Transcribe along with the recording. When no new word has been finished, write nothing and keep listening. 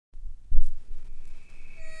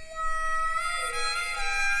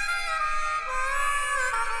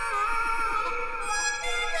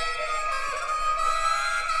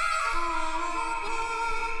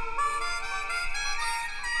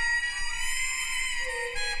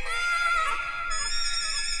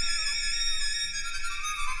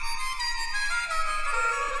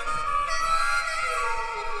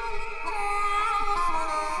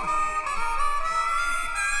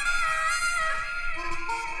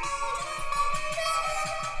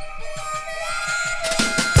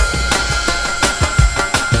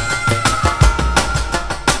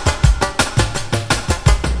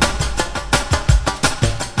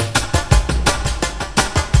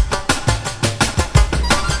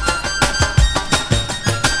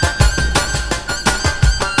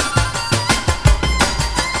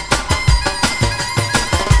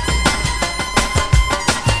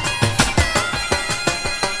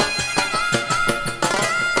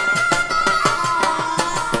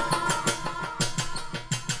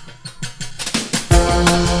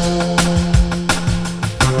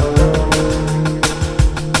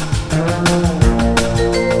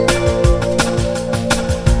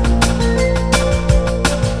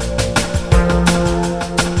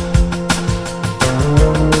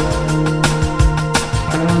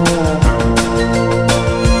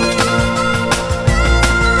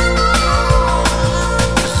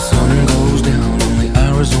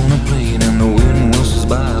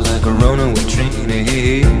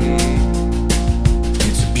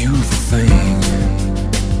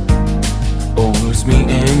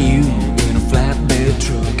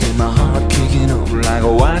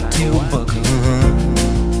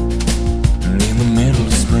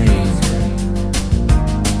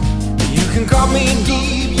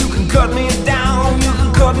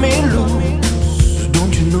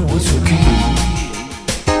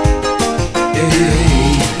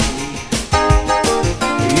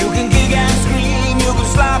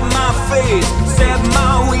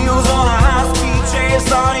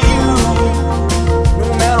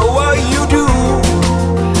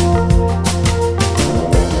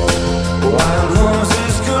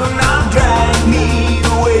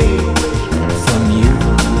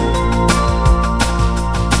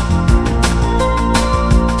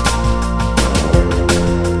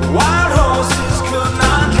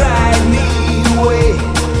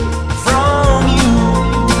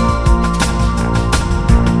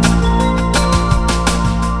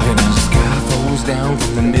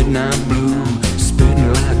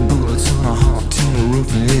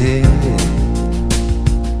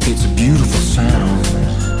sound.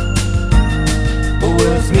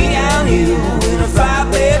 Well, it's me and you in a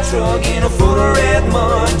 5-bed truck in a foot of red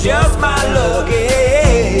mud, just my luck,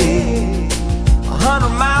 yeah. 100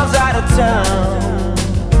 miles out of town.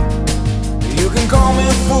 You can call me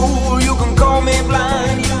a fool, you can call me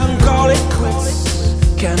blind, you can call it quits.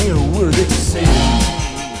 Can't hear a word that you say.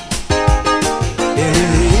 Yeah.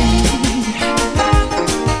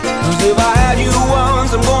 'Cause if I had you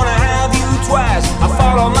once, I'm gonna have you twice. I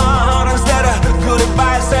follow my heart instead of good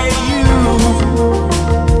advice. Say you,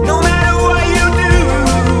 no matter what you do,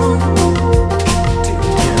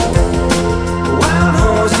 wild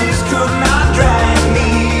horses could not drag me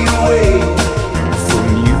away from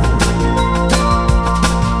you.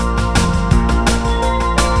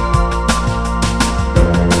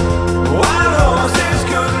 Wild horses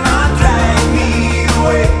could not drag me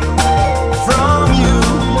away from you.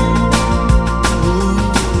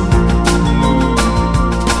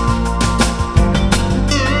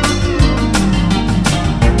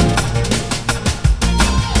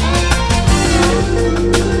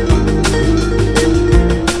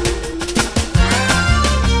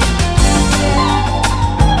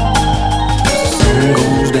 Sun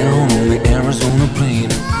goes down on the Arizona plain.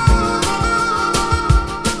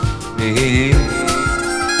 Hey,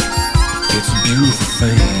 it's a beautiful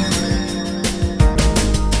thing.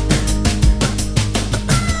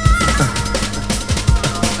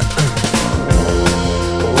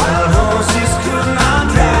 Wild horses could not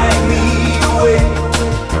drag me away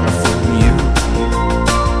from you.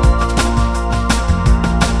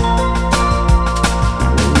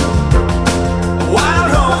 Wild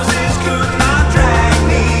horses could not drag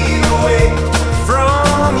me away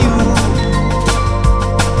from you.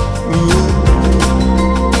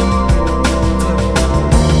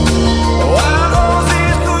 Wild horses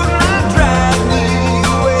could not drag me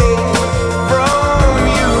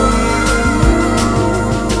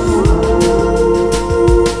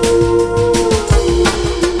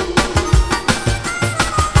away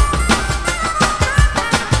from you.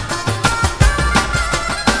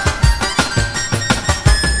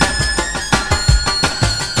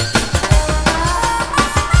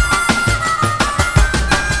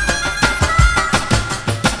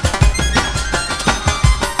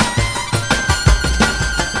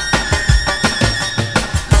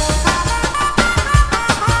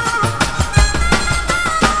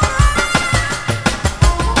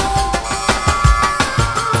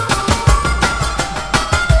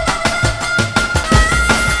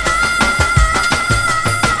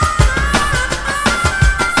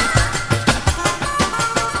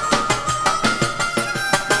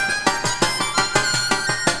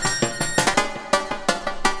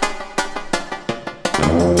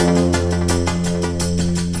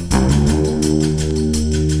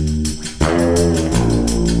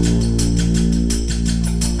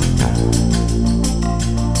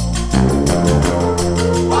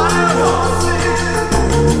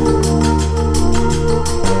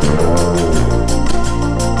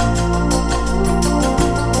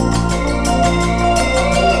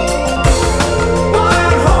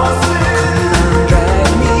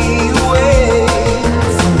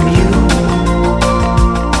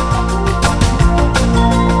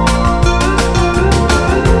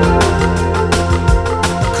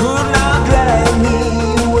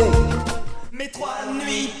 Mais 3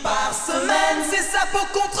 nuits par semaine, c'est sa peau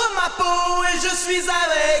contre ma peau et je suis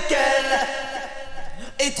avec elle.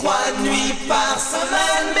 Et 3 nuits par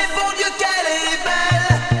semaine, mais bon Dieu qu'elle est belle.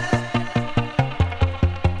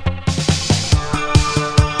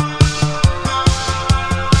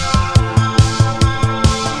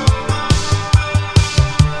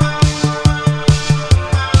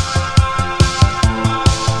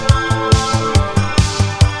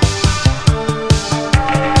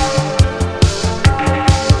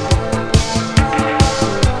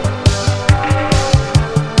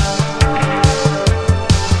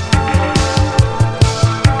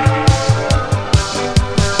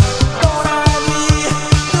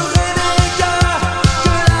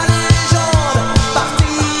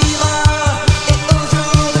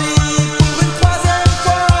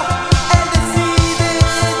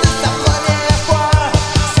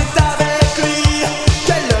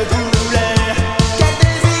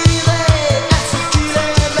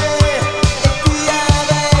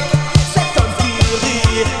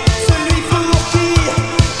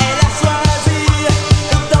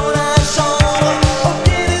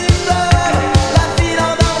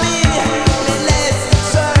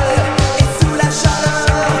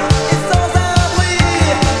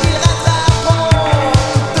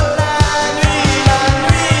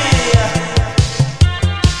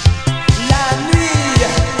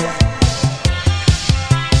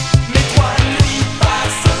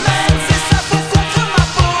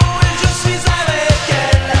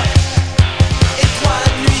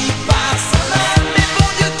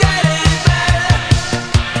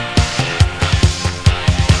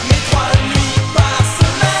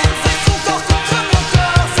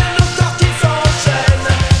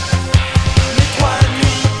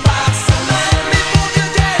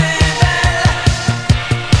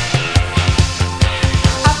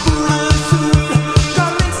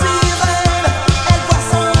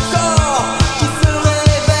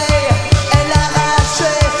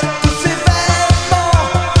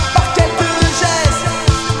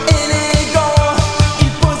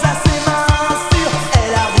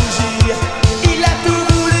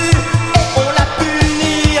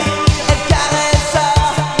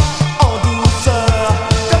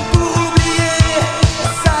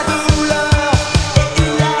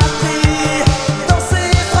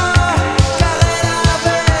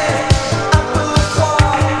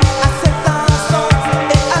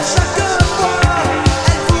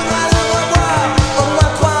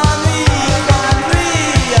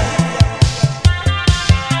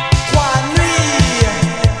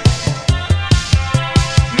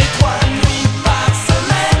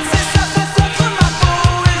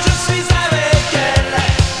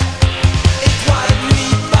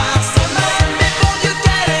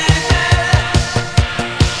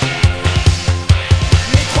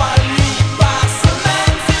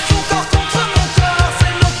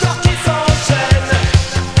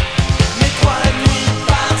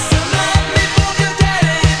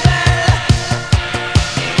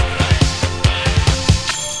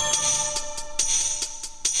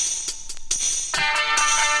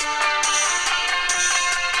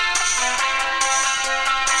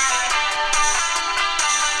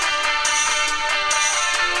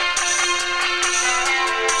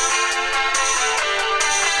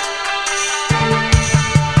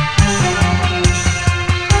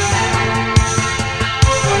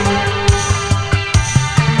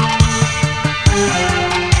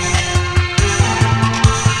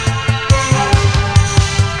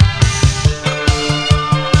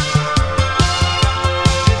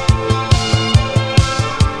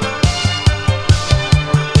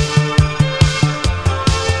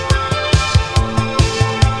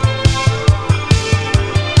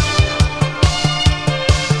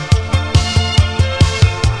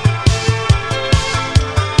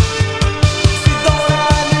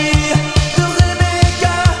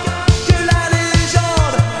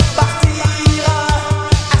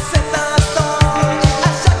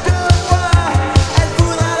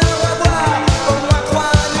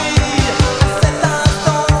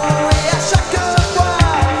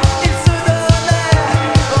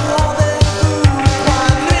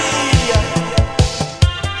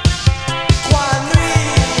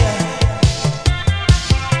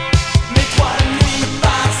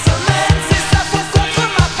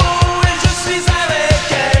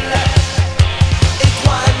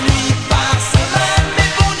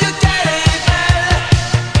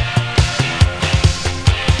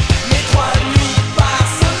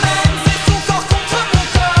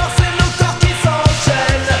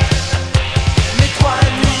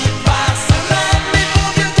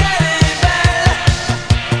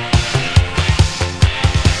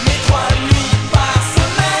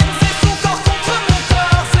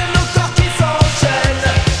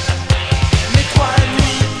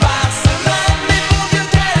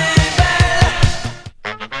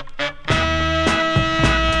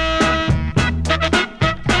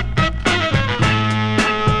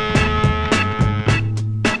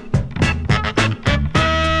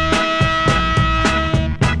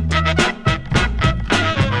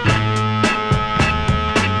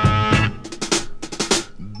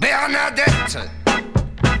 Bernadette,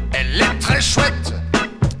 elle est très chouette.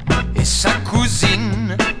 Et sa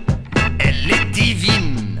cousine, elle est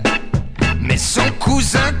divine. Mais son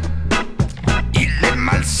cousin, il est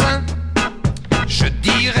malsain. Je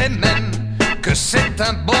dirais même que c'est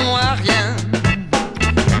un bon à rien.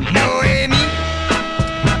 Noémie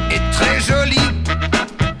est très jolie,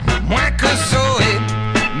 moins que Zoé,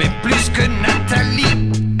 mais plus que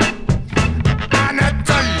Nathalie.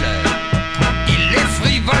 Anatole, il est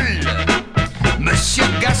frivole. Monsieur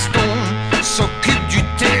Gaston s'occupe du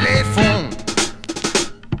téléphone.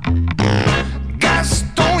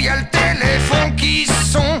 Gaston, y a le téléphone qui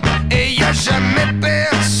sonne et y a jamais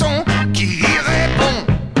personne qui y répond.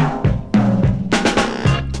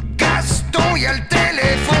 Gaston, y a le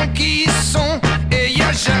téléphone qui sonne et y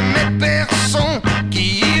a jamais personne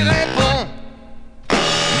qui y répond.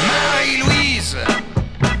 Marie-Louise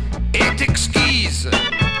est exquise.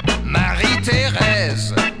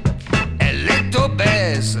 Marie-Thérèse, elle est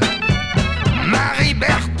obèse.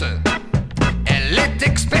 Marie-Berthe, elle est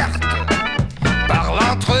experte par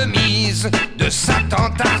l'entremise de sa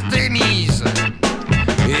tante Artémise.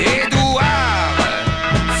 Édouard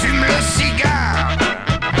fume le cigare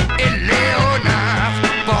et Léonard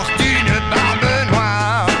porte une barbe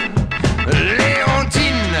noire.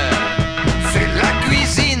 Léontine fait la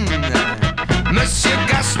cuisine. Monsieur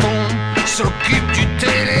Gaston s'occupe du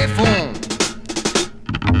téléphone.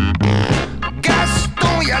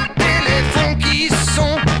 Gaston, y a le téléphone qui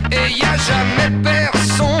sonne et y a jamais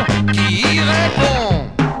personne qui y répond.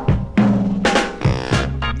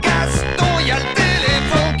 Gaston, y a le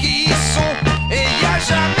téléphone qui sonne et y a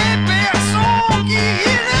jamais personne qui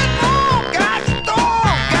y répond. Gaston,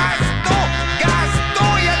 Gaston,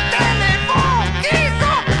 Gaston, y a le téléphone qui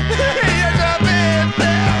sonne et y a jamais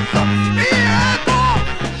personne qui y répond.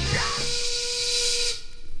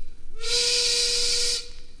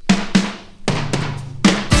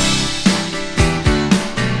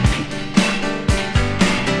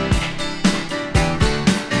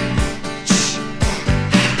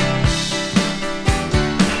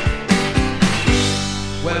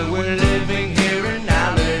 Well, we're living here in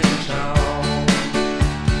Allentown,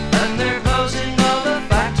 and they're closing all the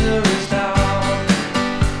factories down.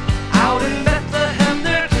 Out in Bethlehem,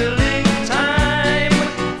 they're killing time,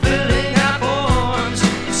 filling out forms,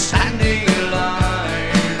 standing in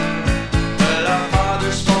line. Well, our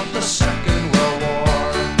fathers fought the Second World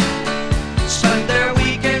War, spent their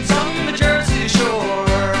weekends on the Jersey Shore,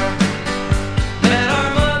 met our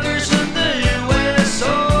mothers in the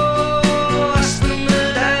USO, us in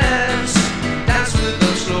the dance.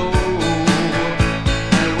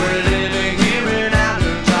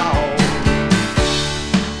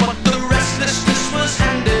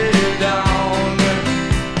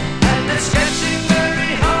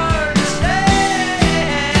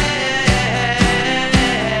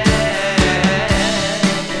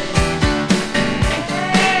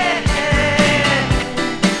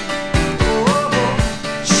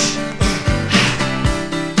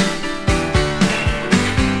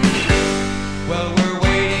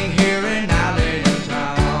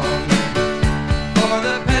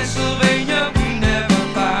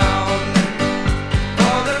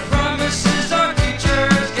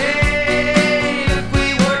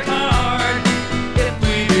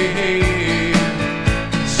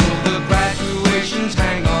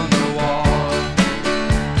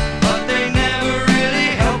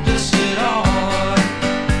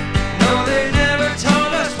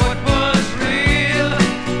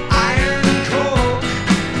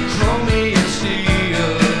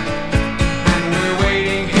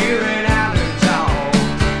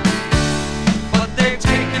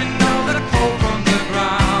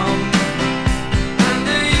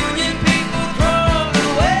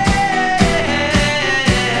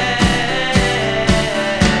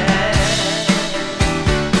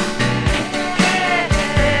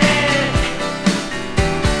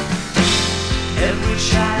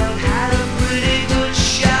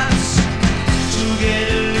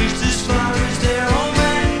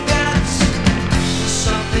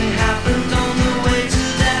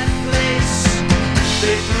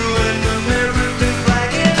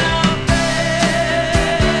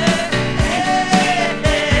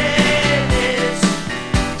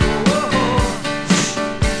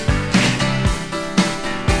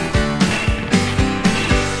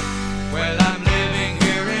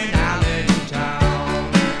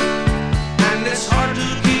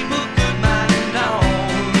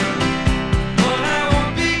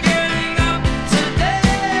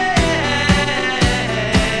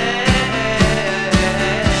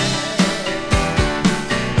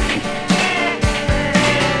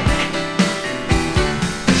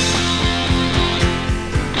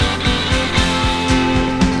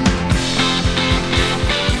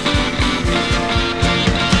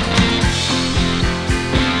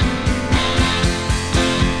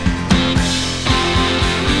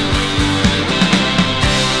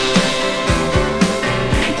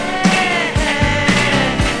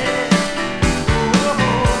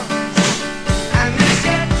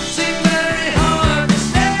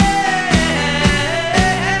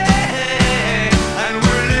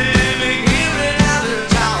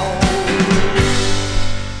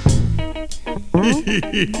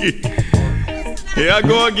 Here I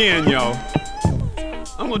go again, y'all.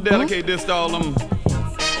 I'm gonna dedicate this to all them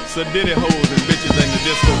sedity hoes and bitches in the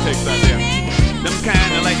discotheques out there. Them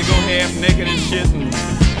kind that like to go half naked and shit, and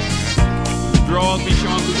drawers be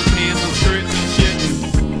showing through the pants and skirts and shit,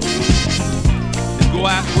 and go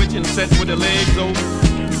out switching sets with their legs open,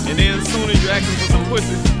 and then as soon as you asking for some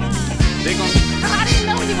pussy, they gon' I didn't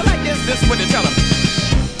know you were like this. This is what they tell them.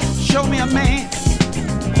 Show me a man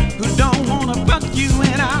who don't wanna fuck you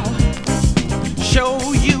and I'll show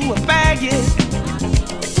you a faggot.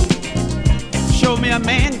 Show me a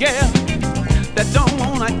man, girl, that don't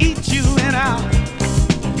wanna eat you and I'll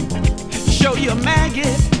show you a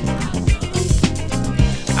maggot.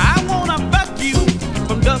 I wanna fuck you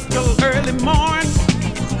from dusk till early morn,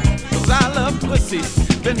 'cause I love pussy,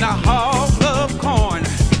 been the hog of corn.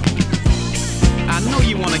 I know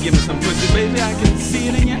you wanna give me some pussy, baby, I can see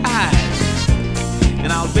it in your eyes.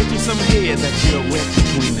 And I'll bet you some head that you're wet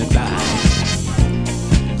between the thighs.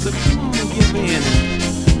 So come on and give in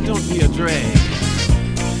and don't be a drag,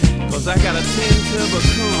 'cause I got a 10 tub of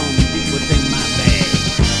cum deep within my bag.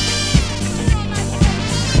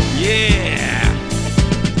 Yeah.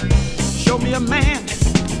 Show me a man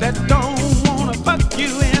that don't wanna fuck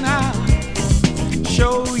you and I'll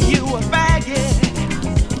show you a faggot.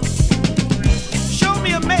 Show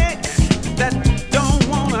me a man that don't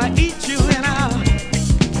wanna eat you and I'll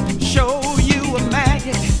show you a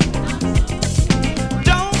maggot.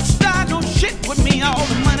 Don't start no shit with me, all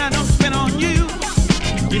the money I don't spend on you.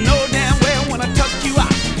 You know damn well when I touch you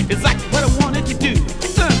out, exactly what I wanted to do.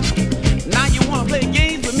 Now you wanna play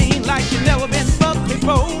games with me like you never been fucked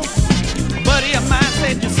before. A buddy of mine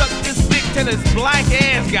said you sucked this dick till his black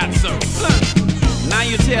ass got so. Now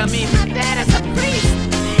you tell me my dad is a priest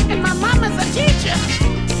and my mama's a teacher.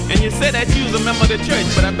 And you said that you was a member of the church,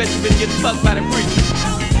 but I bet you been getting fucked by the preacher.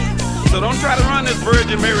 So don't try to run this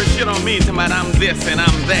Virgin Mary shit on me tonight. I'm this and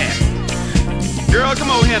I'm that. Girl,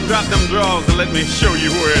 come over here and drop them drawers and let me show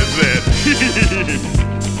you where it's at.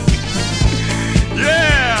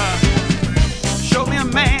 Yeah! Show me a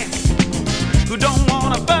man who don't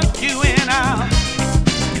wanna fuck you and I'll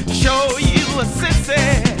show you a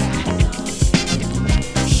sissy.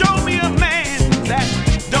 Show me a man that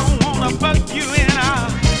don't wanna fuck you and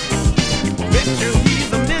I'll bet you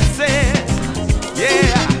he's a missus.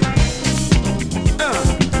 Yeah.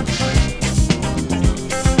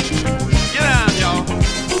 Get down, y'all.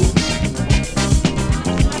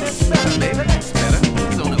 That's better, baby. That's better.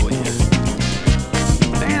 It's on over here.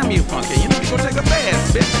 Damn you, funky. You need to go take a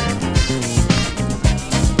bath, bitch.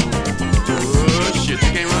 Oh, shit.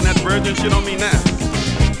 You can't run that virgin shit on me now.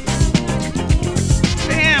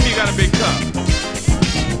 Damn, you got a big cup.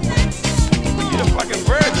 You the fucking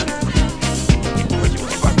virgin. But you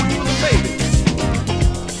was fuck when you was a baby.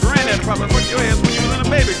 Granddad probably fucked your ass when you was in a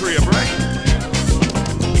baby crib, right?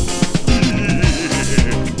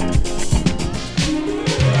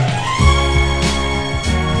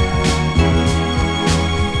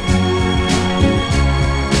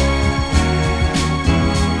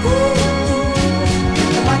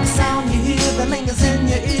 Like the sound you hear that lingers in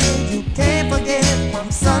your ear, you can't forget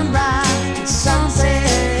from sunrise to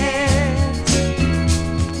sunset.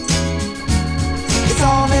 It's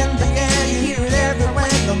all in the air, you hear it everywhere.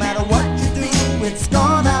 No matter what you do, it's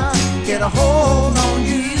gonna get a hold on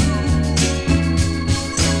you.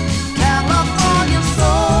 California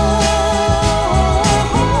soul,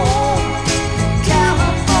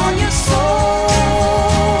 California soul.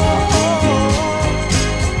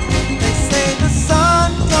 They say the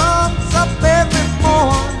sun comes up every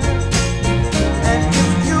morning, and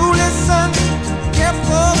if you listen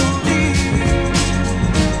carefully,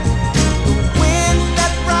 the wind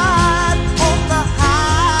that rides on the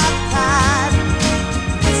high tide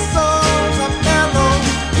soars a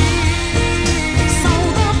melody. So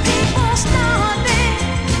the people started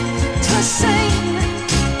to sing,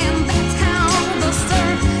 and that's how the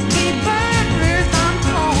surf gave birth, I'm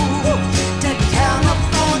told, To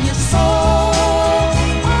California soul,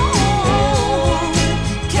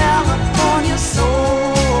 California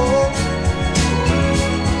soul.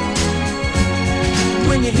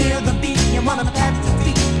 When you hear the beat, you wanna tap your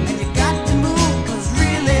feet, and you got to move, 'cause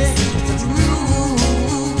really it's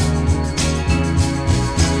true.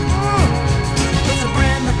 It's a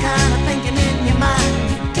brand new kind of thinking in your mind.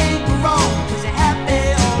 You can't go wrong, 'cause you're happy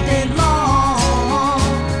all day long.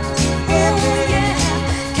 Yeah,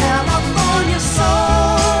 California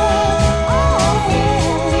soul,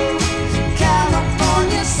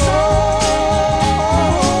 California soul.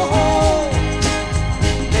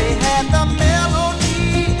 They had the melody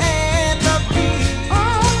and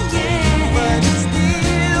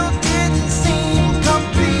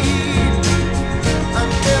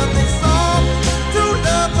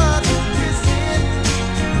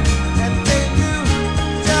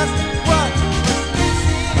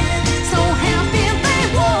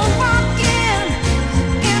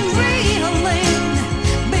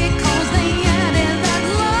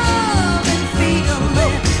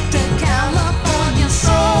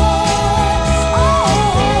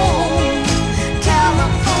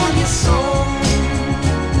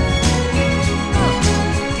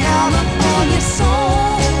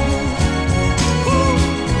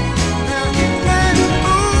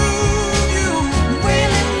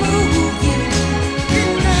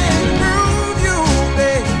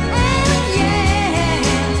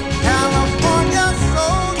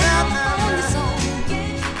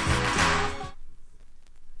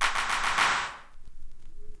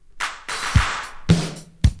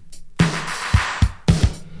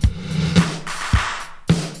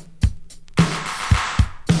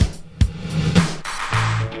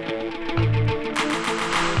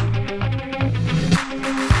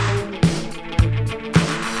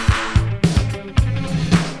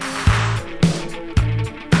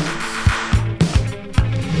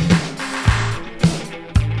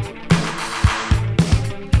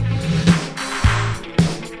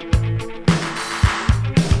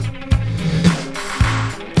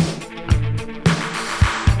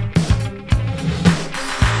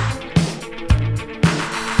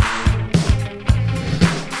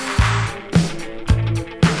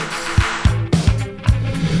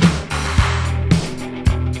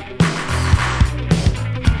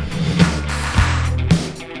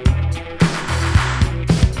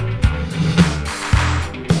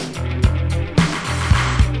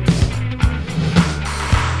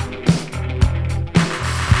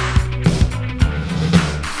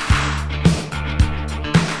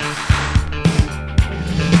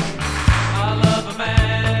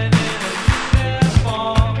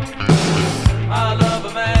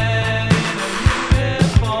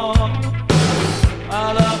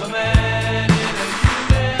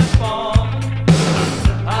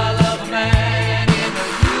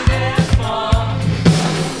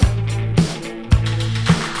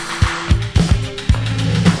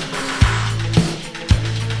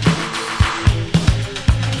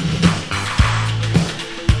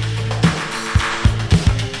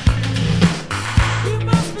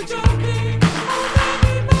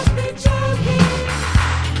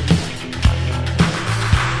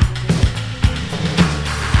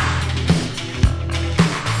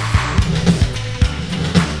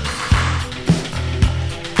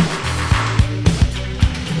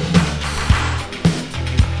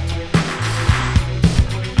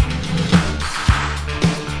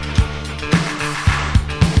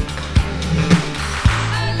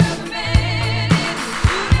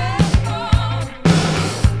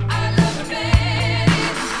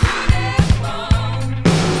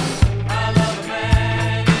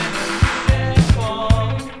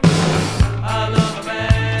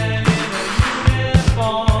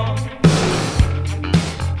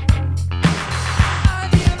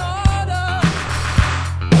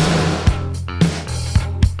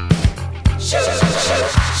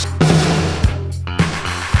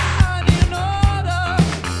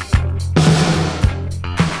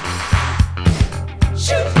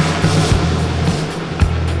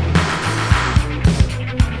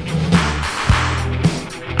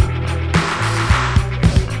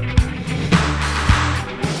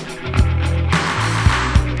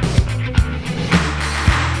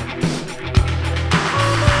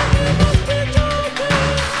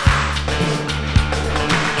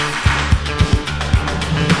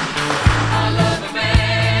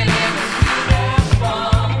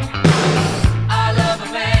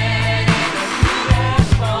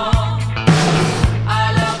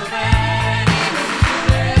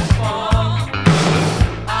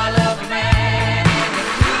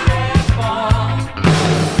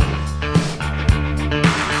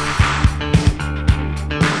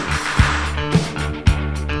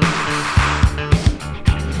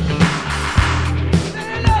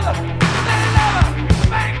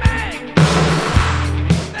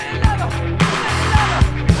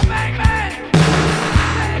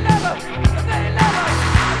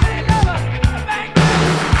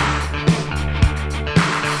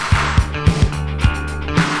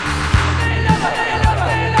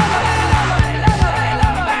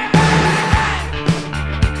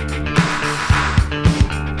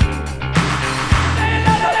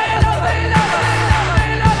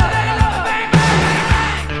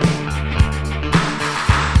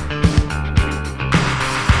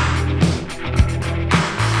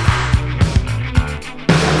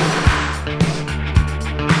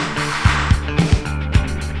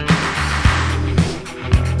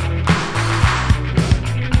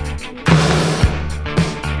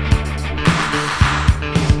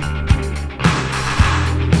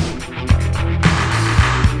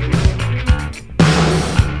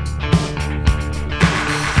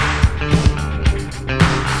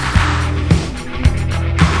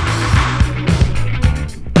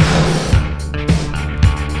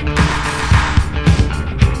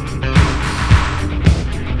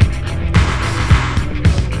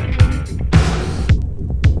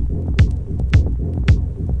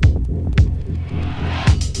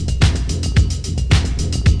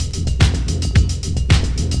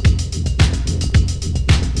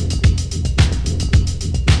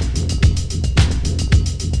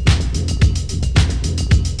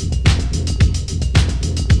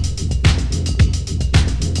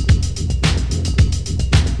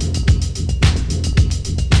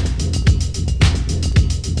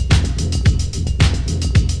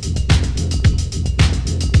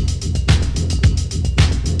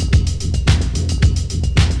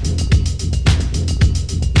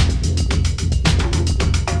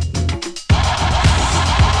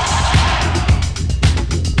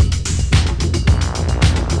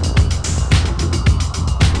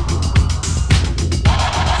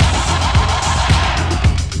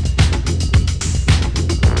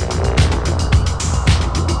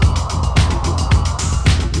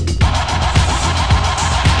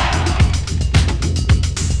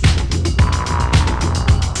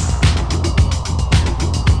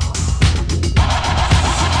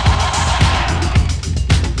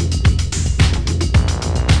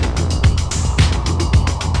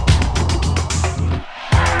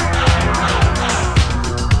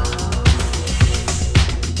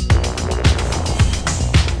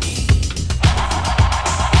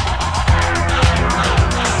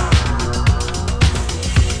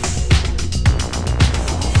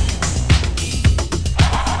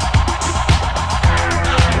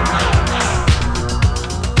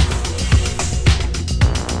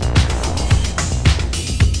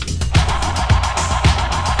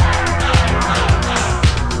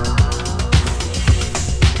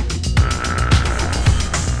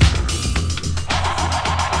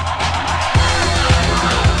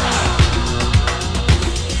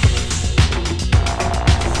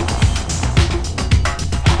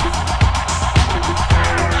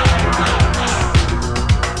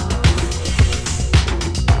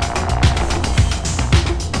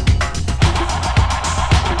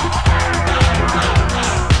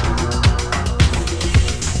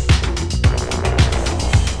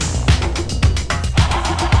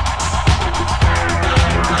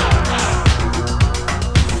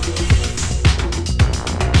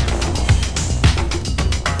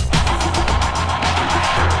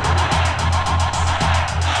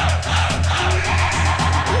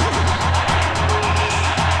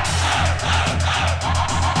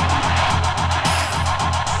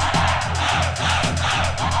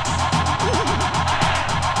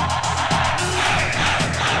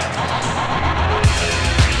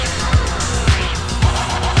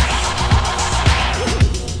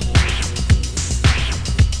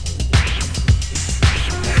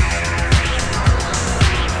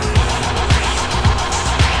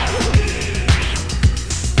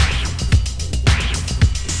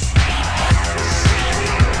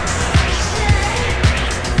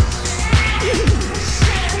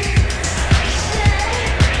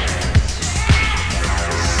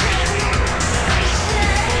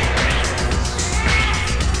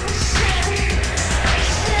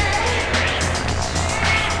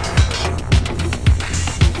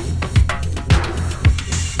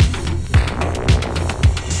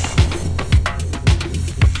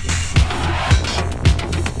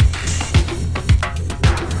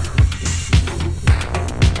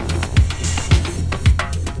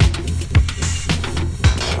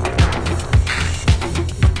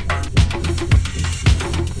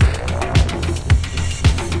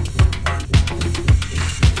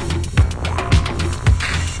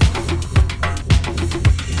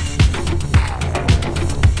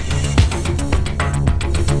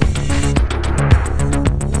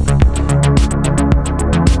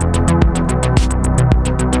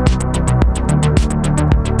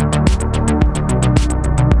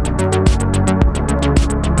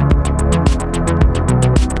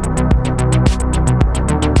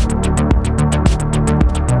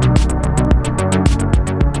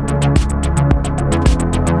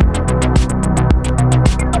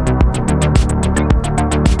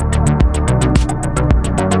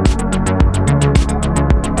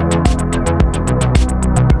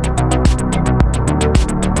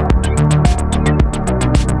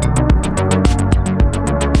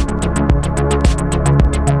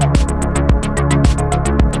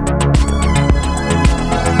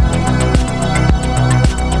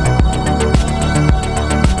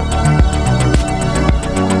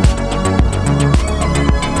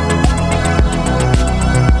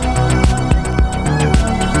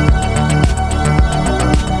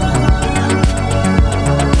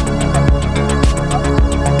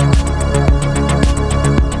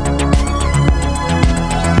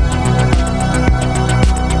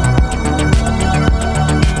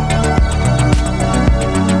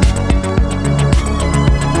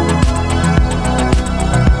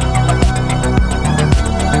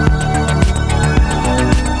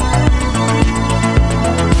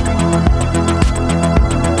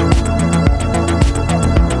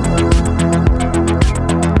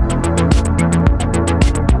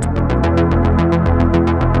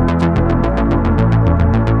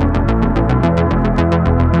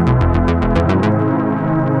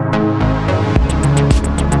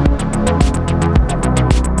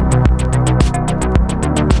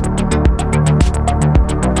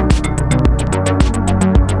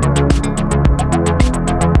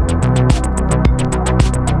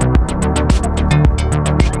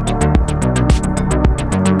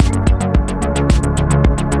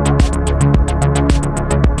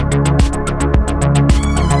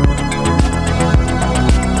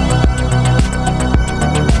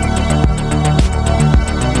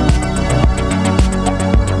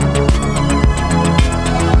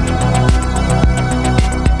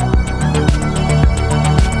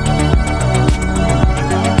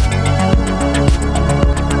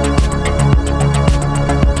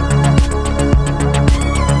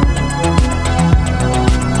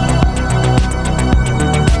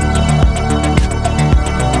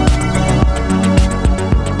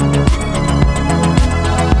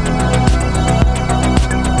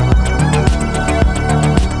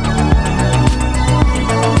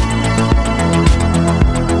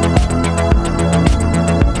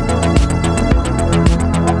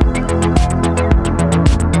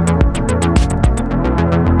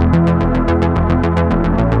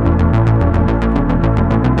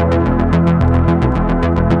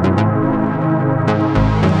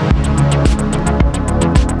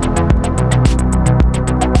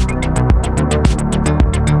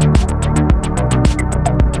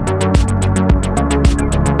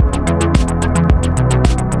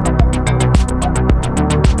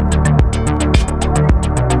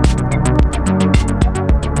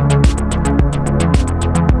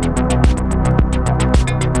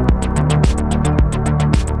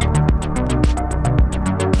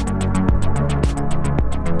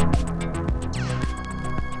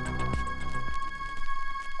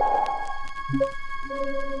Ich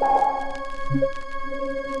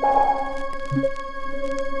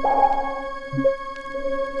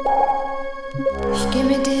geh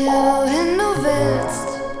mit dir, wohin du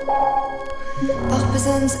willst, auch bis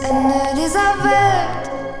ans Ende dieser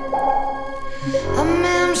Welt. Am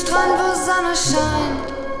Meer, am Strand, wo Sonne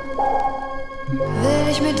scheint, will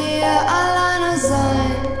ich mit dir alleine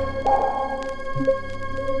sein.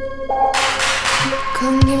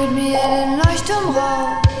 Komm, geh mit mir den Leuchtturm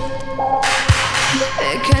rauf,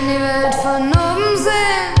 wir können die Welt von oben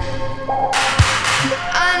sehen.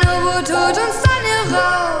 Ein U-Boot holt uns dann hier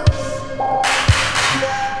raus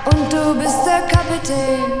und du bist der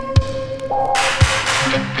Kapitän.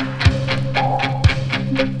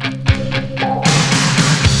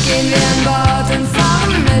 Gehen wir an Bord und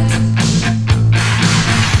fahren mit,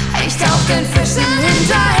 ich tauch den Fischen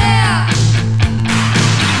hinterher.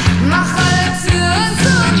 Mach alle Türen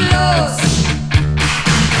zu und los,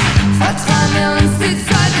 vertreiben wir uns die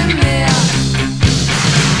Zeit im Meer.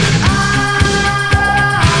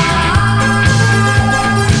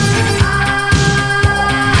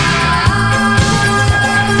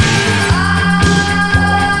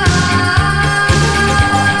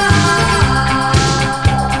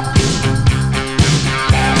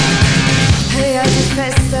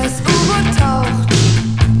 Das U-Boot taucht,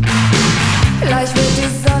 gleich wird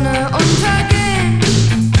die Sonne untergehen.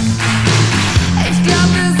 Ich glaub,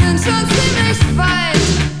 wir sind schon ziemlich weit,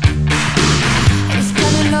 ich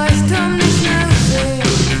kann den Leuchtturm nicht mehr sehen.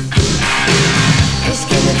 Ich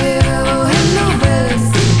geh mit dir, wohin du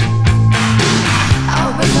willst,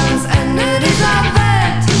 auch bis ans Ende dieser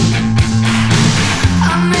Welt.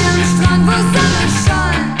 Am Meer, am Strand, wo Sonne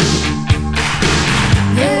scheint,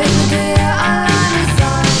 will ich mit dir alleine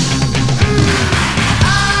sein.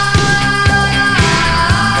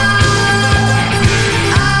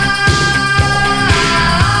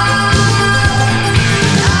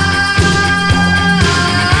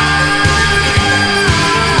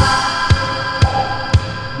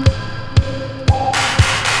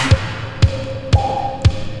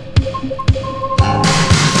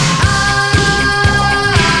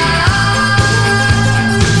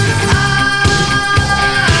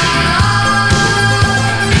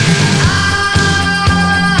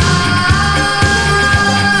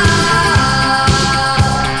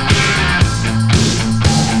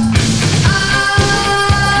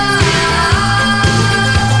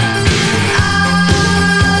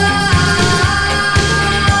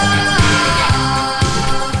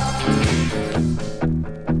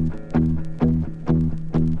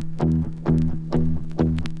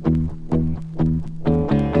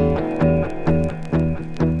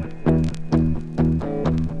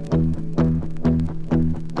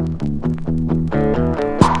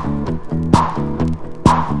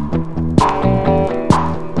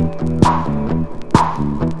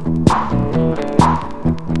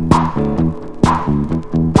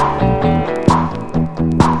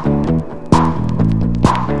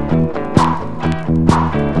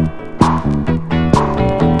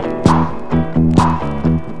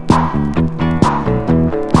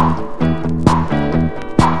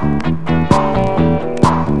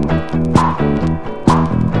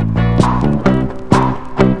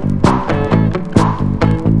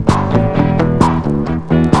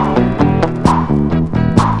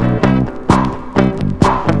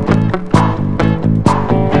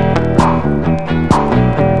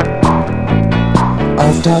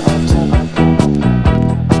 Takt,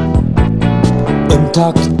 im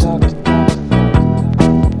Takt,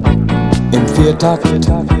 im Viertakt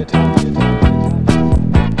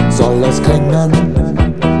soll es klingen.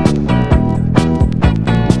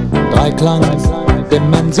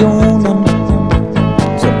 Dreiklangdimensionen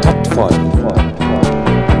so taktvoll.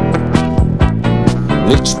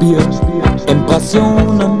 Lichtspiel,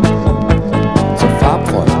 Impressionen so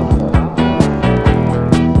farbvoll.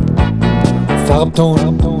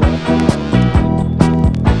 Farbton,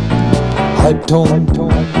 Halbton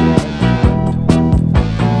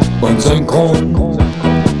und Synchron.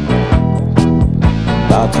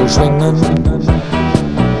 Dazu schwingen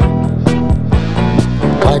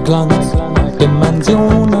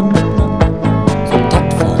Dreiklangs-Dimensionen so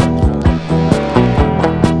taktvoll.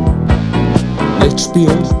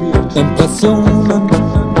 Lichtspiel, Impressionen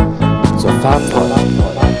so farbvoll.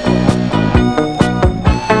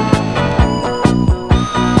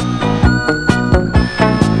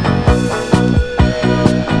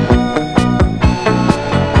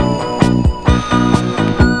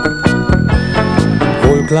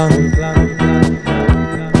 Wohlklang,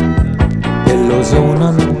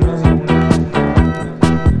 Illusionen,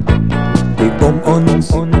 die um uns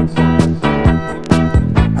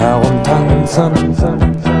herumtanzen. Distanzen,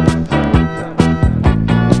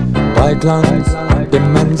 drei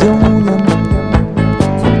Glanzdimensionen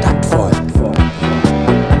sind taktvoll.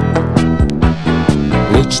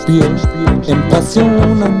 Lichtspiel,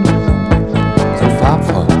 Impressionen sind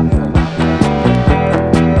farbvoll.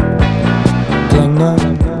 Klänge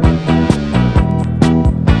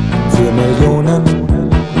für Millionen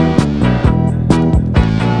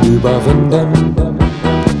überwinden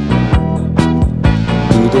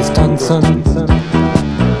die Distanzen.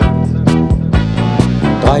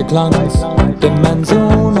 Drei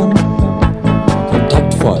Glanzdimensionen sind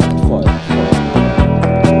taktvoll.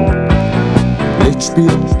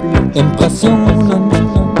 Lichtspiel, Impressionen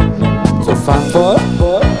so farbvoll.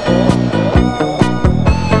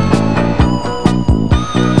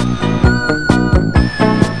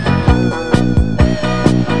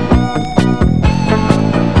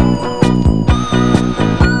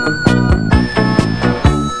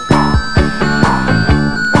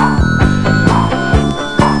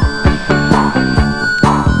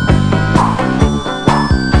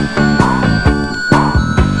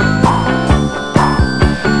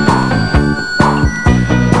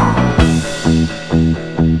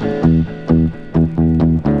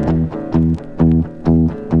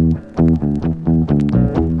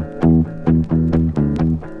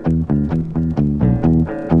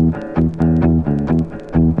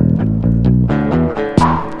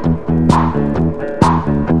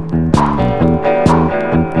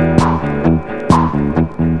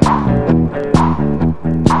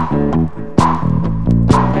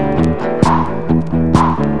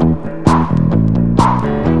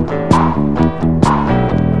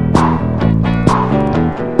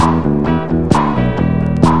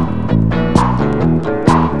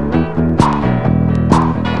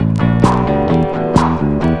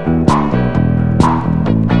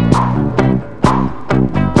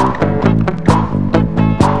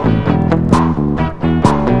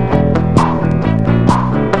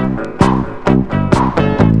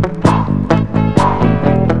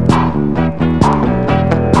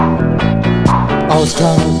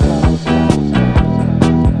 Ausklang,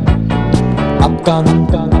 Abgang,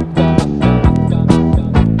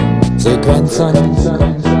 Sequenzen,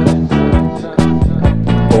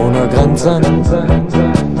 ohne Grenzen,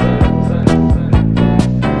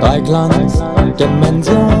 drei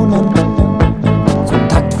Glanzdimensionen sind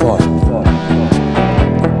taktvoll.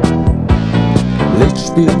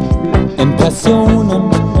 Lichtspiel, Impressionen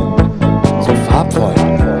so farbvoll.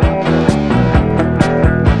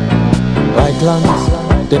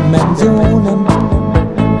 Glanzdimensionen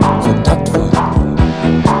so taktvoll.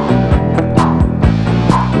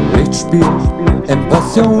 Lichtspiel,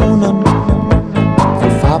 Impressionen so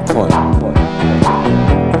farbvoll.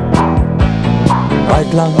 Drei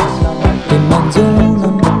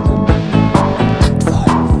Glanzdimensionen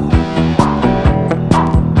taktvoll.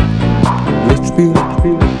 Lichtspiel,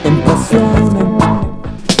 Impressionen.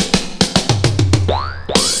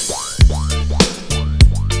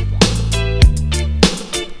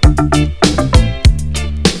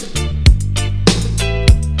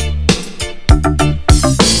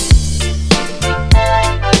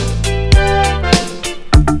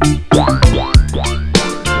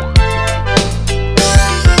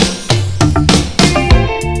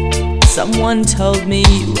 Someone told me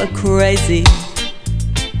you were crazy.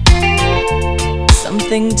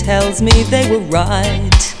 Something tells me they were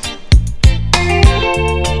right.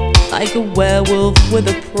 Like a werewolf with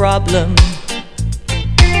a problem,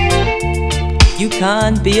 you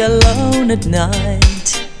can't be alone at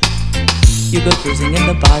night. You go cruising in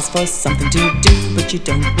the bars for something to do, but you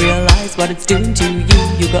don't realize what it's doing to you.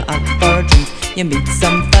 You go out for a drink, you meet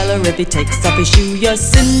some fella, if he takes off his shoe, you're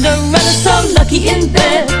Cinderella, so lucky in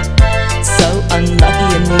bed, so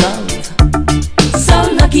unlucky in love.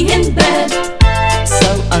 So lucky in bed,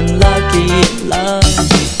 so unlucky in love.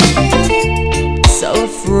 So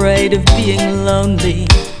afraid of being lonely,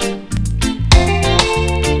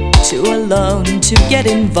 too alone to get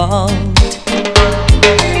involved.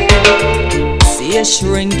 See a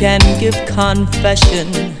shrink and give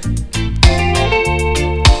confession,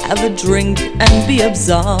 have a drink and be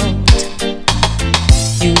absolved.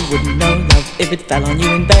 You wouldn't know love if it fell on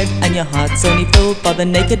you in bed, and your heart's only filled by the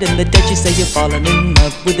naked and the dead. You say you're falling in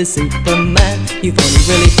love with a Superman. You've only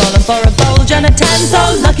really fallen for a bulge and a tan.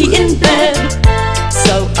 So lucky in bed,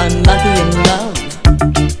 so unlucky in love.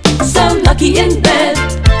 So lucky in bed,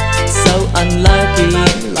 so unlucky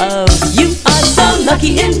in love. You are so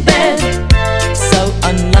lucky in bed, so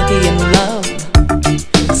unlucky in love.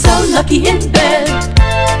 So lucky in bed,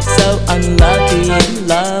 so unlucky in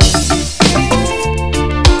love.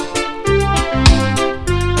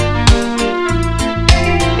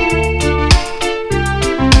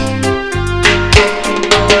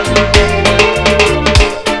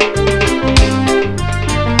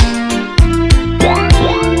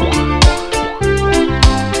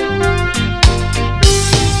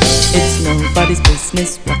 nobody's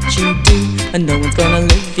business what you do, and no one's gonna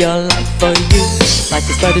live your life for you. Life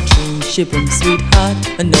is but a dream, shivering sweetheart,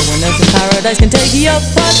 and no one else in paradise can take your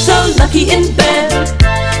part. So lucky in bed,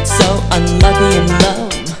 so unlucky in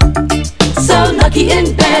love. So lucky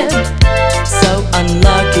in bed, so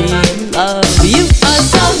unlucky in love. You are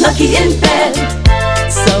so lucky in bed,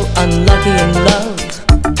 so unlucky in love.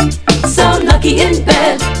 So lucky in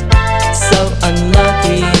bed, so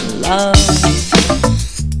unlucky in love.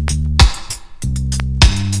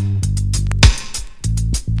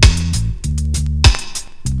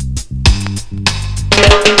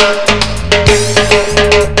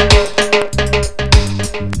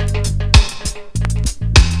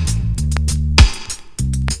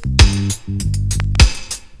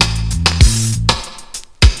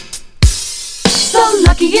 So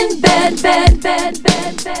lucky in bed, bed, bed,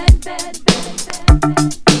 bed, bed, bed, bed.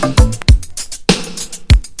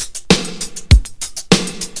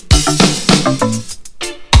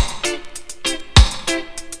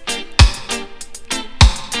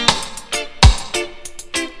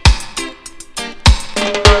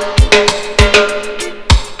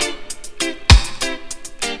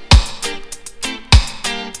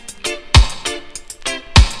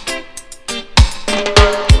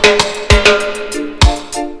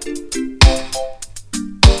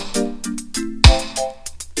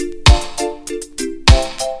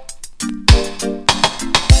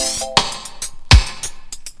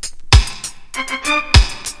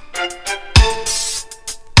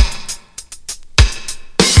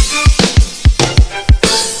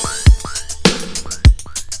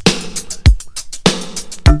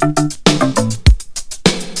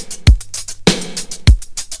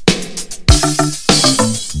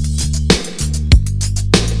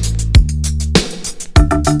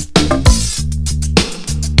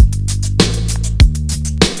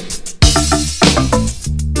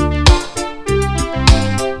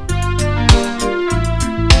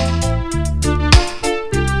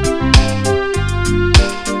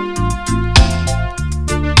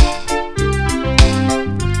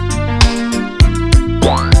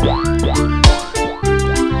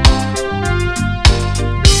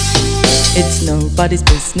 It's nobody's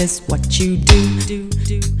business what you do.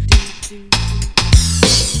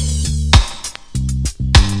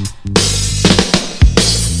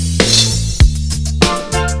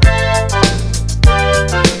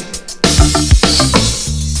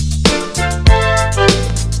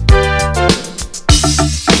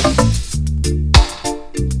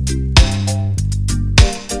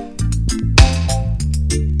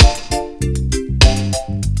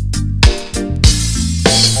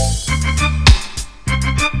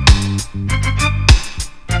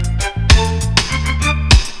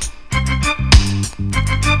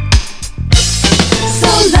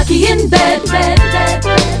 Lucky in bed, bed, bed,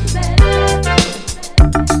 bed, bed,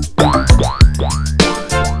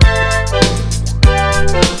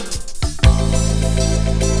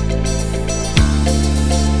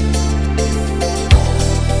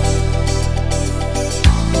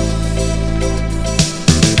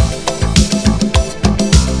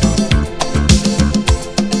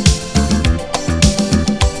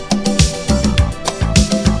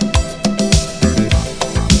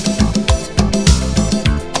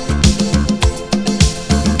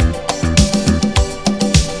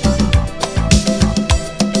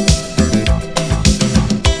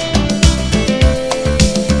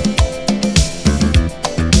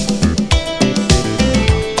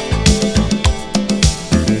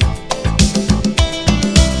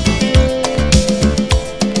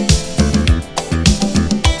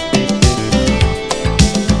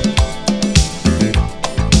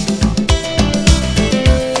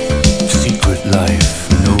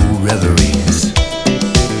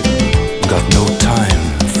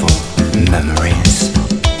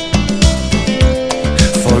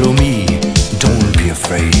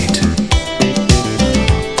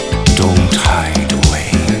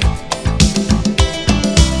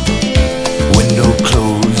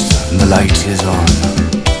 light is on.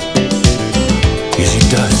 Is it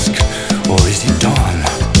dusk or is it dawn?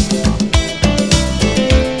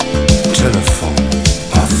 Telephone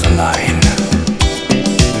off the line.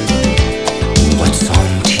 What's on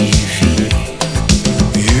TV?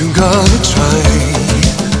 You gotta try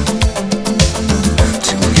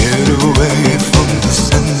to get away from this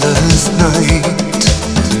endless night.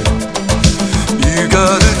 You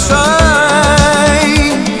gotta try.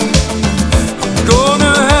 I'm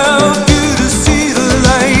gonna help you to see the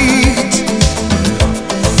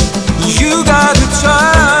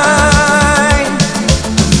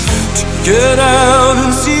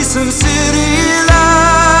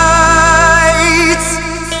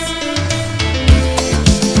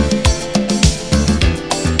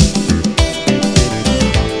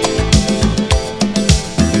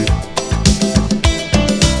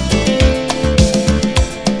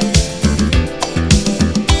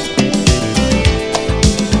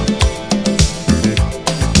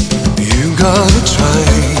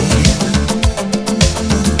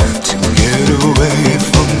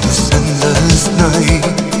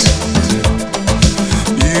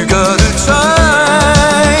You gotta try.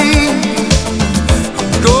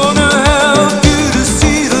 I'm gonna help you to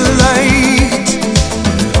see the light.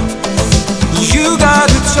 You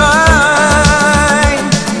gotta try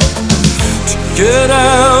to get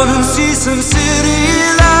out and see some city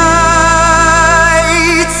lights.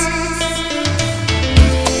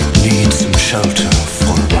 Need some shelter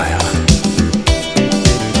for a while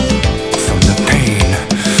from the pain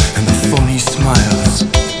and the phony smiles.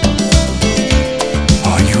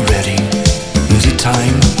 Are you ready? Is it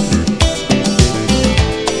time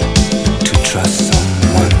to trust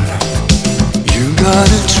someone? You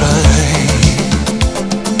gotta try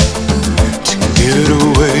to get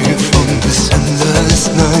away from this endless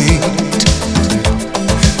night.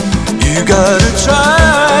 You gotta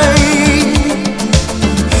try.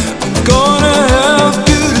 I'm gonna help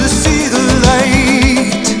you to see the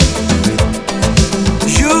light.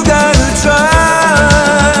 You gotta try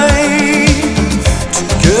to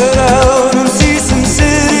get out and see some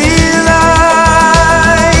city lights.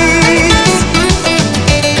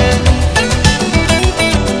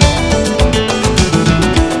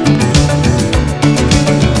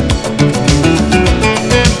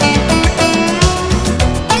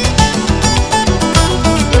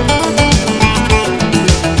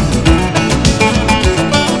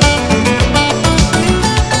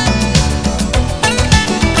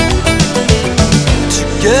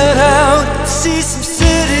 Get out, see some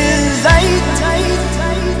city light.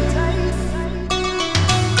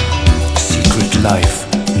 Secret life,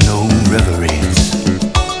 no reveries.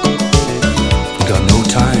 Got no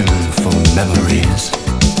time for memories.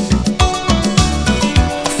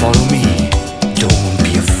 Follow me, don't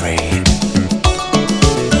be afraid.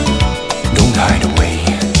 Don't hide away.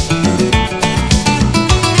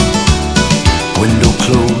 Window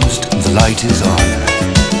closed, the light is on.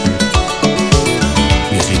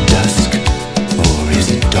 Is it dusk or is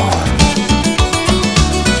it dawn?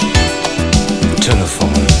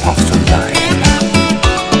 Telephone off the line.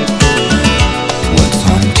 What's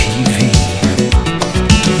on TV?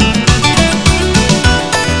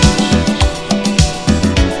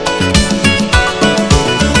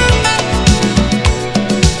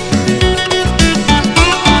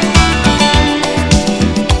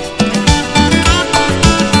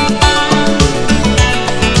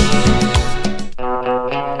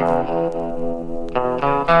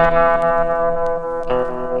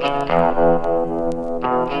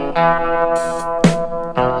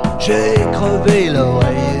 J'ai crevé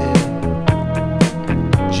l'oreiller,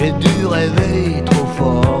 j'ai dû rêver trop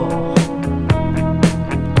fort.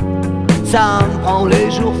 Ça me prend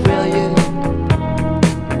les jours fériés,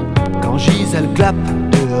 quand Gisèle clappe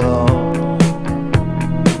dehors.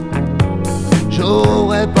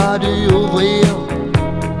 J'aurais pas dû ouvrir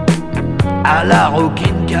à la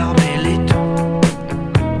rouquine carmélite.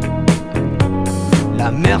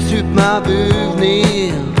 La mère sup m'a vu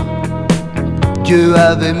venir, Dieu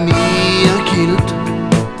avait mis un kilt.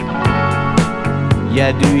 Y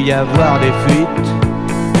a dû y avoir des fuites.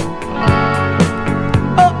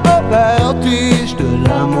 Oh oh, vertige de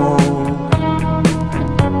l'amour.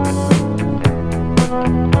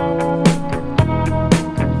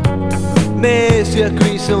 Mes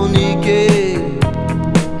circuits sont niqués,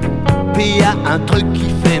 puis y a un truc qui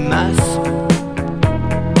fait masse.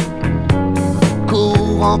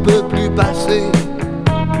 Courant peut plus passer.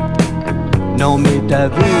 Non mais t'as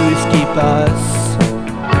vu ce qui passe.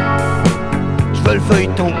 J'veux le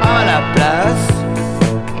feuilleton à la place.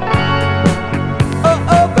 Oh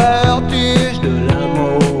oh, vertige de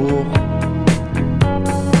l'amour.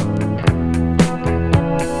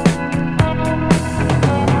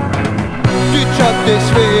 Tu chopes des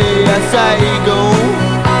cheveux à Saigon.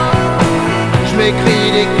 J'm'écris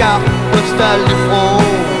des cartes postales du front.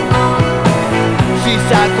 Si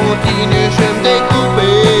ça continue, je vais me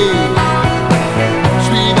découper.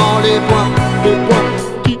 Suivant les points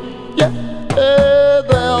qui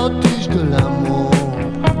vertige de l'amour.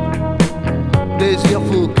 Désir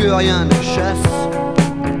fou que rien ne chasse.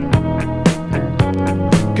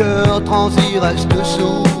 Cœur transi reste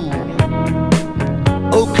sourd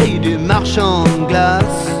au cri du marchand de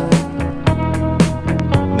glace.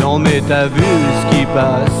 Non mais t'as vu ce qui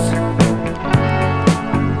passe.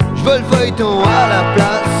 J'veux le feuilleton à la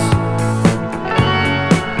place.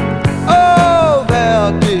 Oh,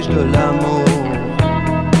 vertige de l'amour.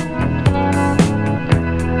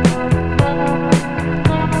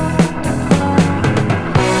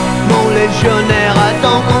 Mon légionnaire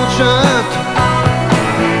attend qu'on chante,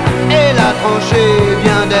 et la tranchée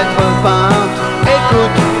vient d'être peinte.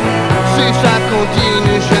 Écoute, si ça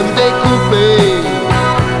continue, je vais me découper.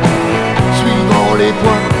 Suivant les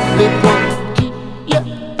points qui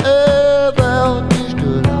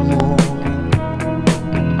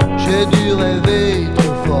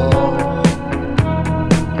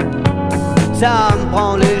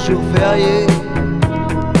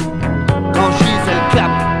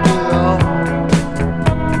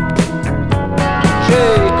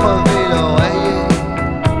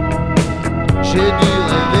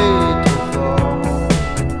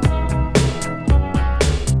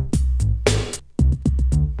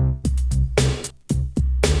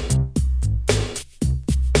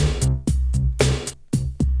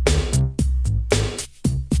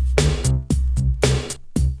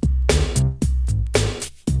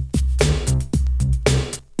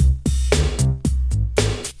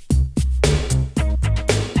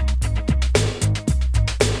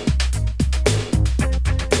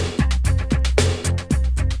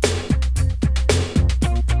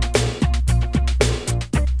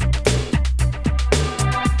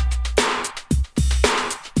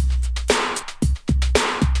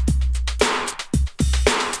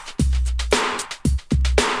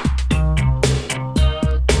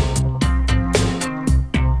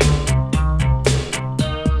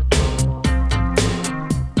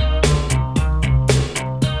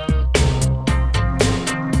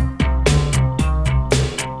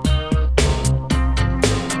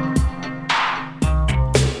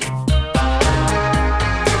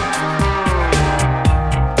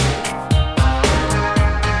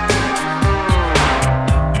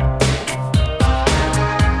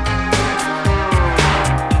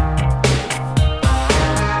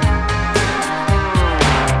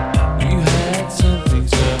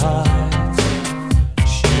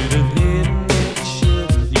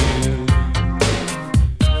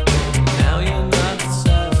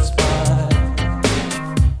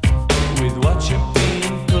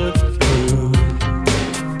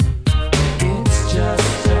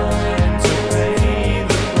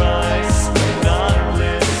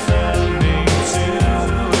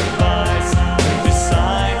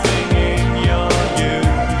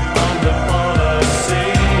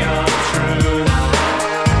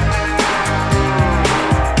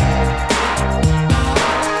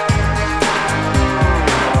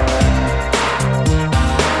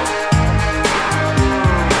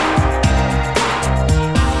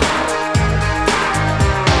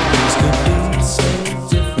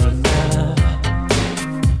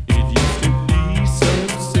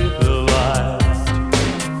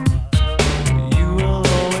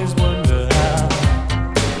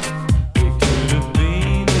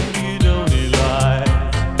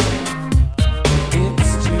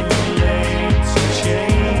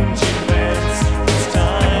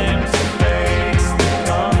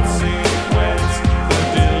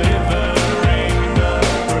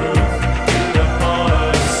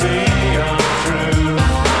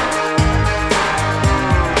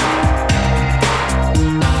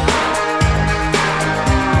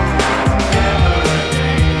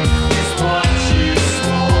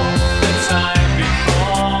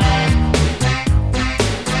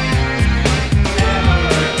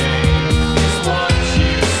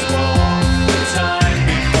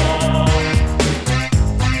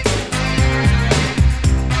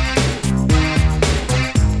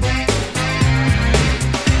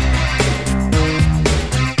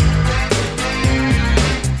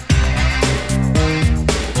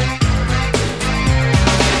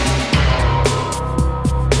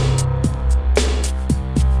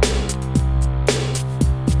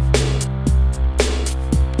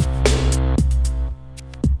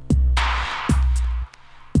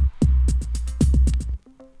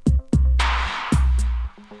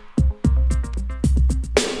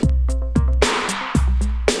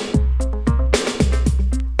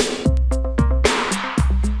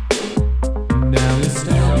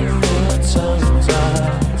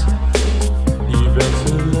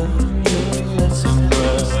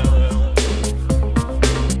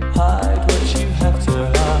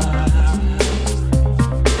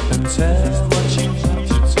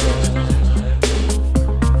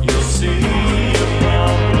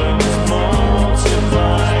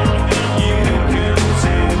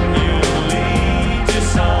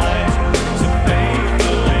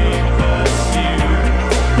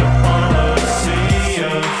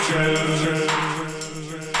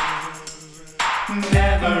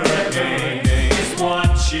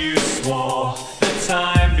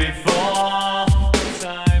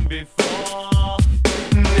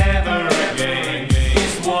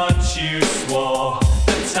swore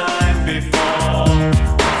the time before.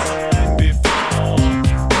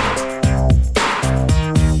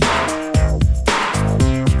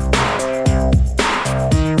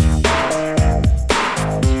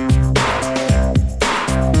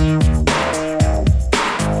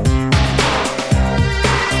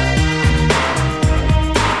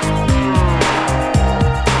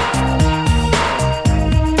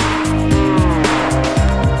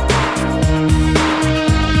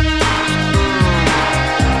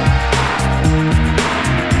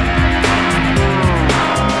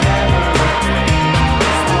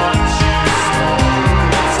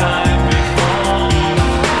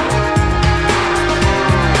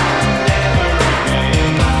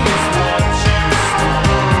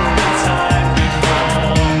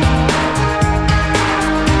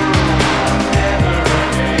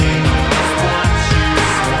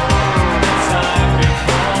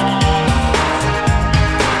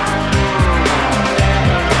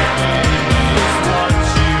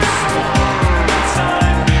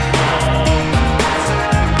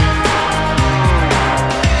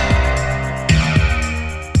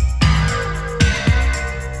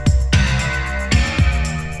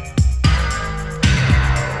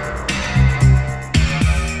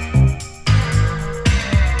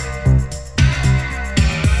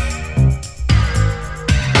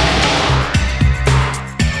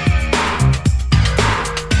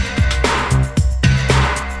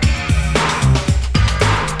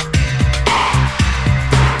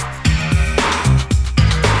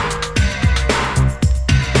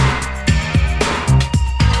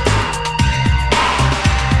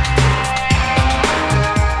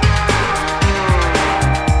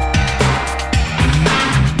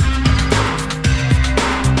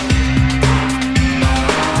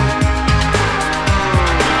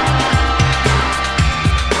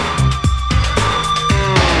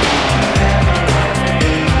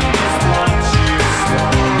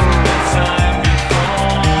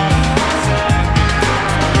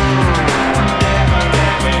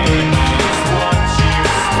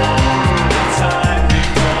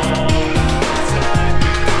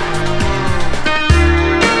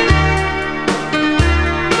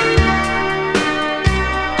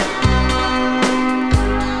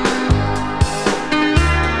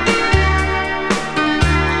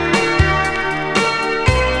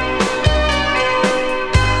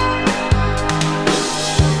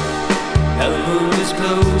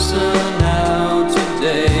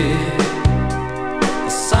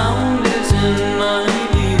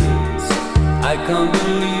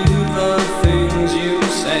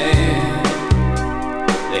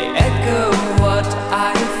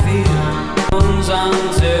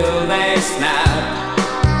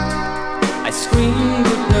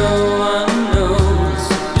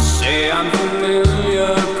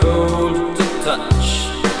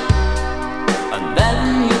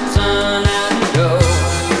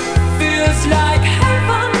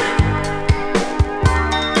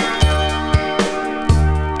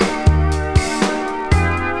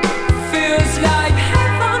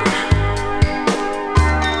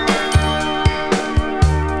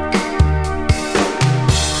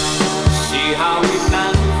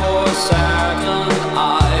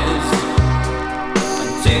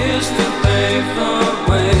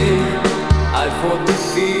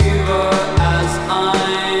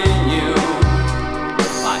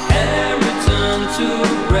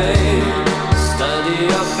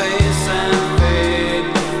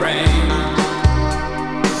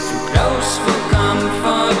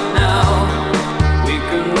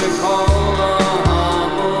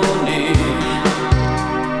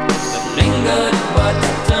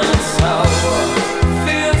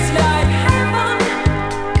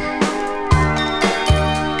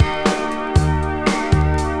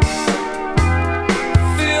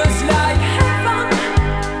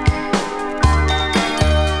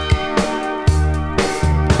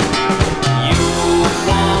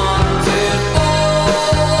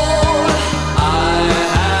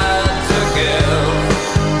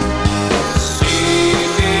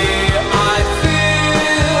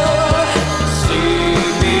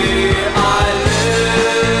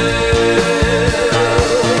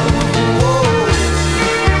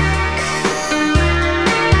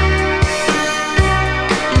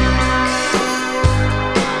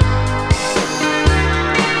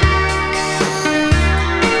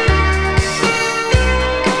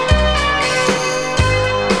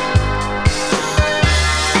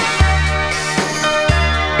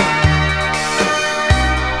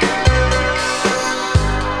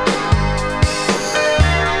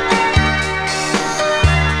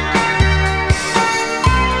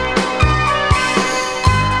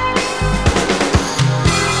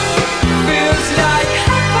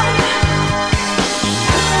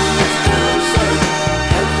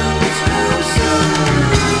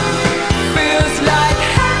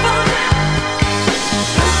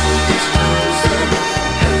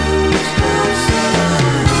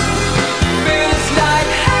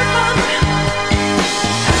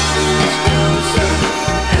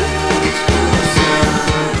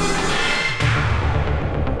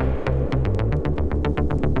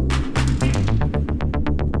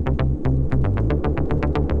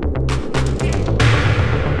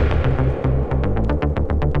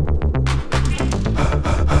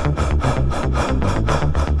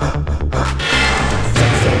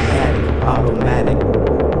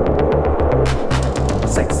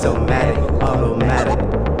 sexomatic,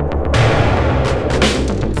 automatic.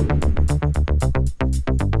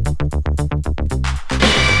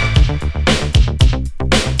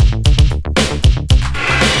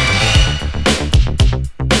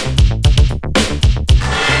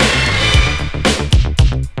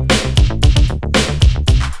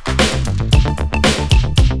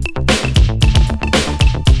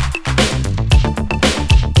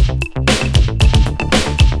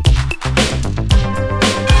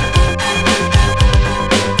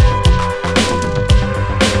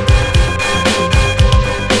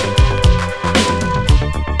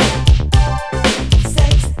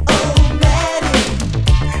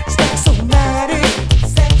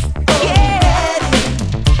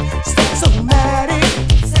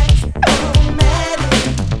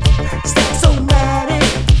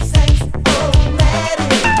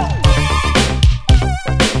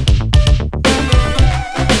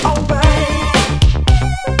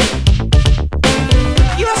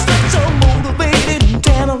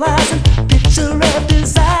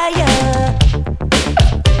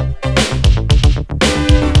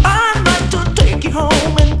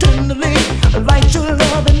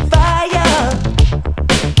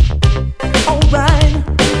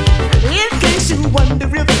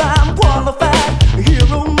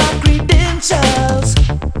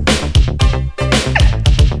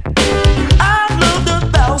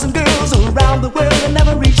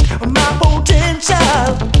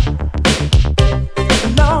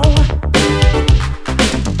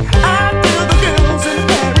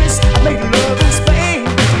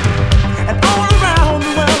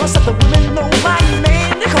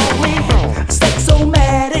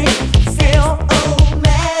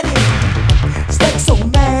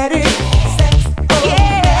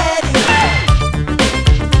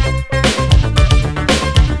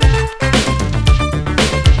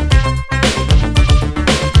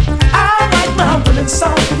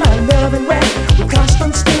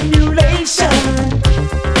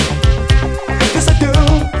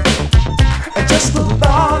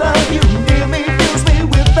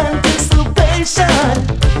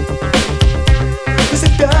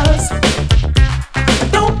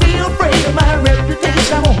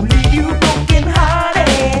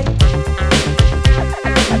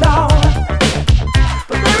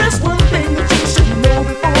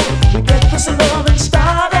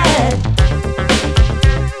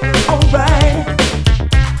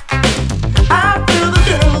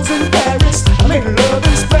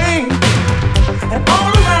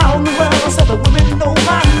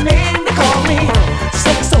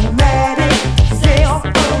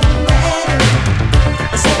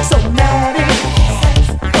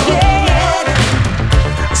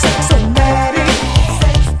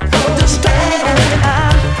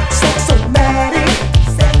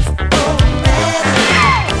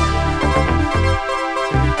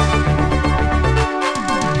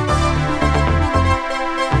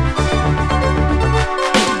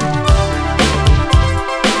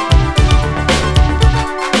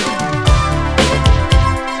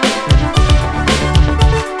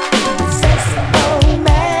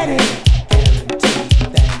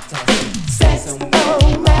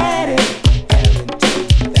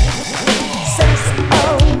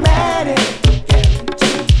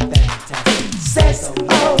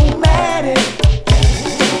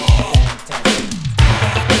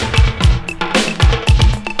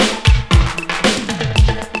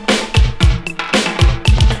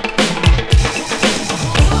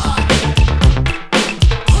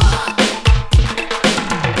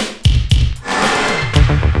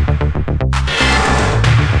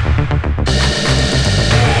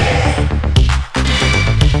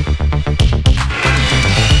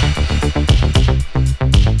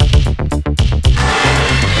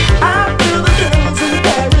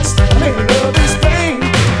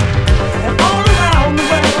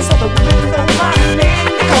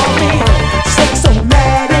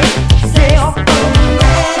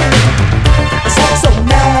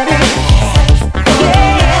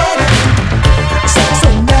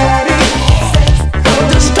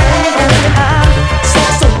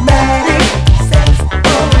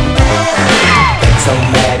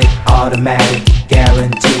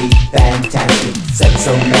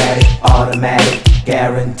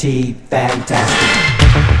 guaranteed fantastic.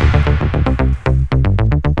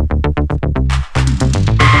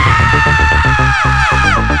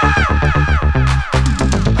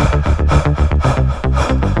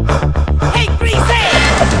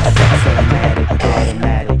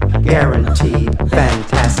 Guaranteed,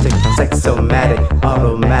 fantastic, sexomatic,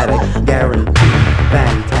 automatic, guaranteed,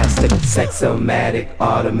 fantastic, sexomatic,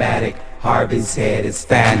 automatic, Harvey's head is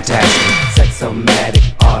fantastic.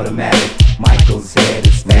 Sexomatic, automatic. Michael's head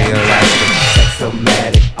is fantastic.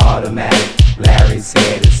 Sexomatic, automatic. Larry's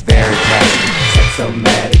head is very plastic.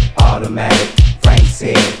 Sexomatic, automatic. Frank's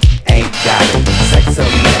head ain't got it.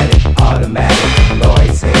 Sexomatic, automatic.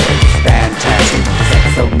 Lloyd's head is fantastic.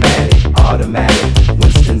 Sexomatic, automatic.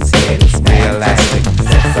 Winston's head is fantastic.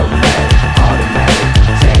 Sexomatic, automatic.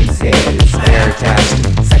 James' head is fantastic.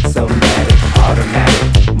 Sexomatic,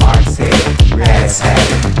 automatic. Mark's head, has had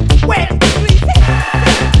it. Well, please,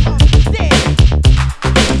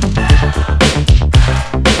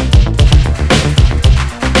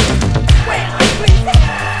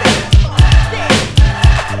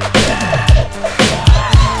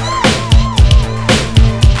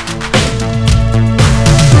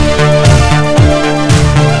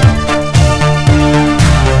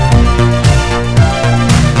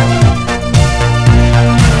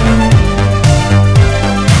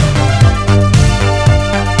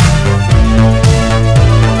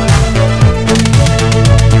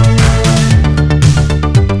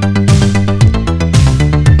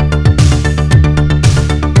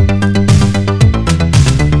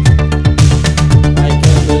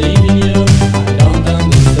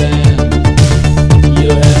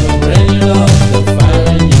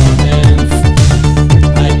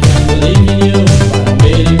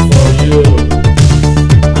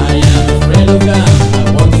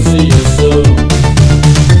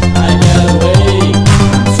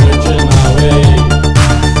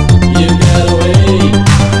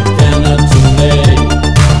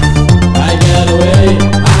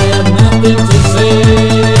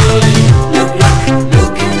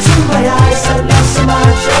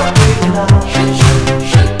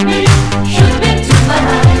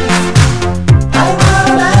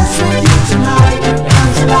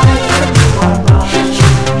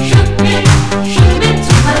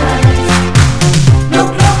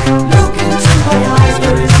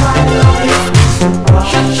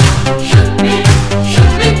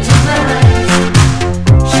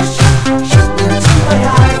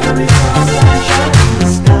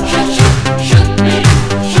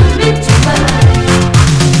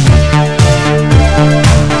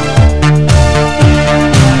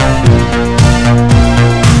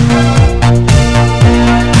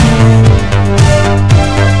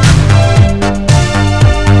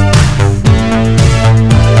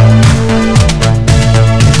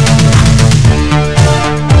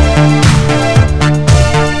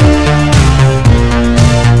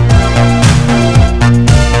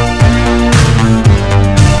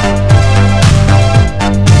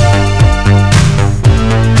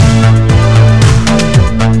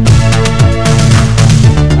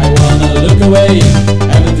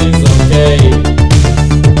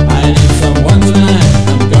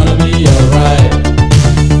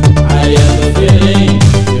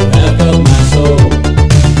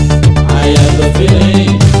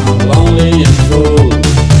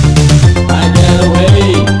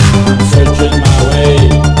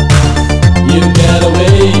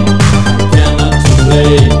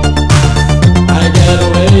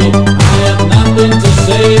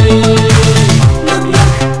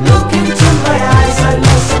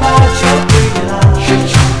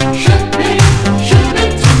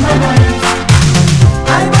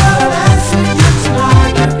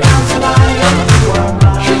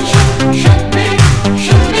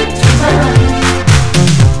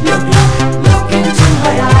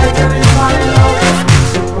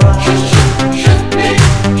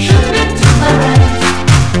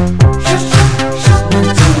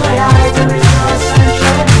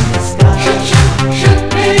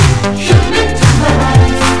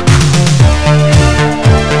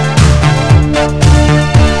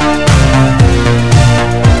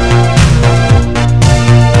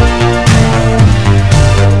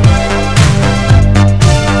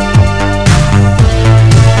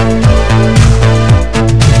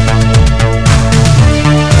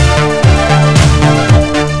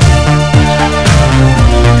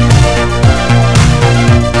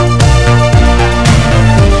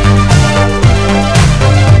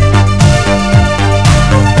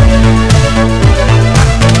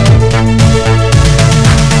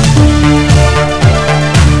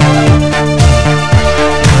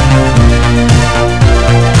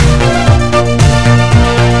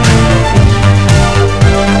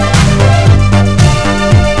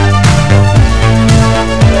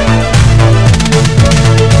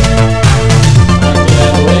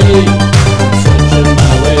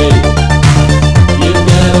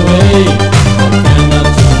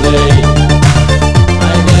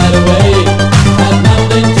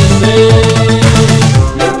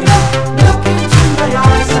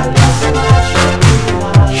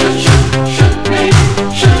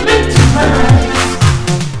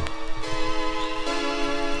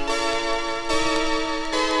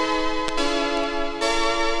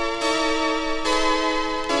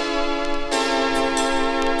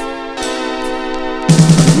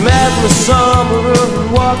 in the summer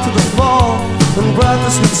and walked to the fall, and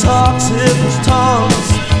breathless with toxic tongues.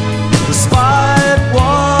 Despite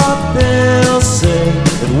what they'll say,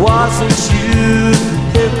 it wasn't you who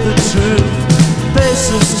hit the truth.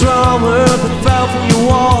 Faceless drummer that fell from your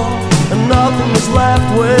wall, and nothing was left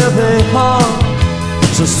where they hung.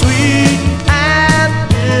 So sweet and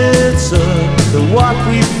bitter, that what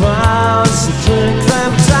we found, so drink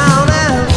them down.